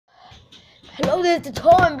Hello, this is the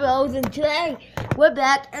Torn Bros, and today we're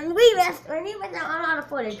back, and we messed on a lot of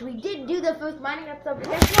footage. We did do the first mining episode,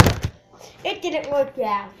 but it didn't work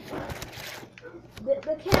out.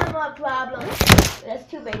 The camera problem is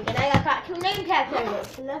too big, and I got two name tag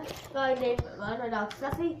carriers. And that's my name, my dog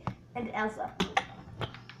Fluffy and Elsa.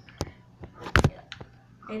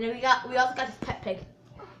 And then we also got this pet pig.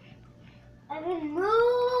 And then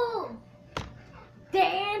move,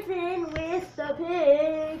 dancing with the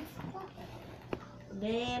pigs.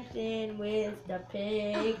 Dancing with the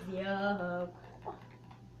pigs, yo.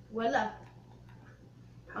 Well, look,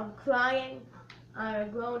 I'm crying. I'm a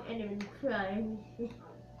grown and crying.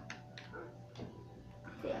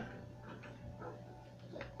 Yeah.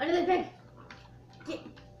 Under the pig.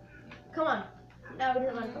 Come on. No, we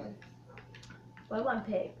don't want to come in. Well, one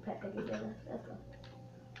pig. Pet pig is there. Let's go.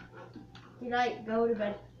 Good night. Go to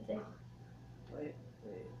bed. Wait.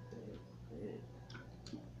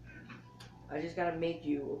 I just gotta make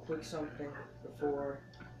you a quick something before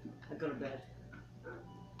I go to bed.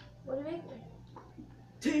 What do you make me?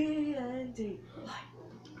 TNT.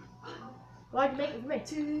 Why'd you make it for me?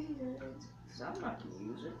 TNT. Because I'm not gonna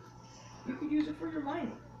use it. You could use it for your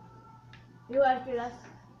mining. You want to do that?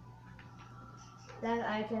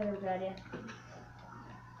 I can't have a good idea.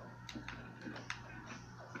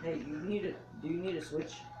 Hey, do you need a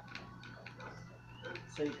switch?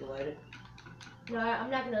 So you can light it? No, I'm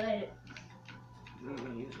not gonna light it. You're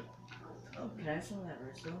gonna use it. Oh, can I have some of that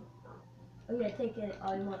redstone? Oh yeah, take it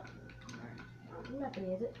all you want. Alright. I'm not gonna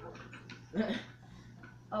use it.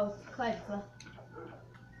 Oh, it's quite fun.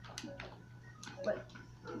 What?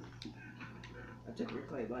 I took your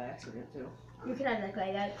clay by accident too. You can have that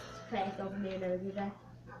clay, guys. Clay over me and never do that.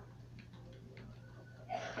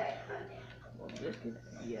 Well, this could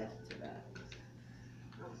yes to that.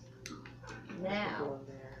 Now, Go in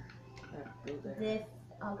there. Go there. this,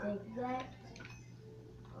 I'll take that.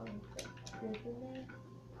 I'll take this in there.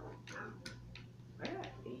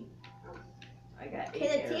 I got 8. Can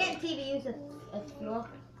the TNT be used as fuel?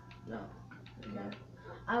 No. No.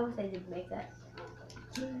 I wish I did make that.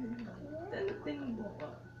 Then the thing blew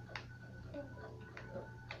up.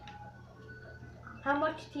 How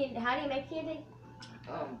much TNT? How do you make TNT?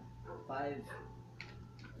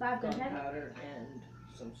 5 gunpowder and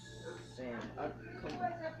some sand. Come on.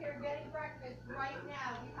 Up here getting breakfast right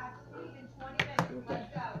now. We have to leave in 20 minutes. Let's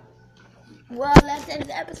go. Well, that's the end of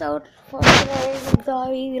the episode for today. I'm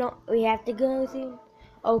sorry, we have to go soon.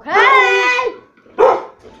 Okay!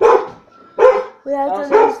 We have to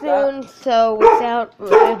leave soon, so without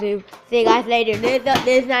further ado, see you guys later.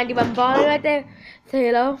 There's 91 Bonnie right there. Say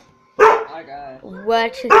hello. Hi guys.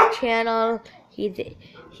 Watch his channel. He's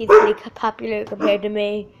pretty popular compared to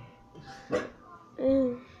me.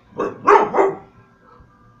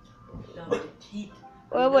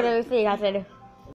 Well, whatever. See you guys later.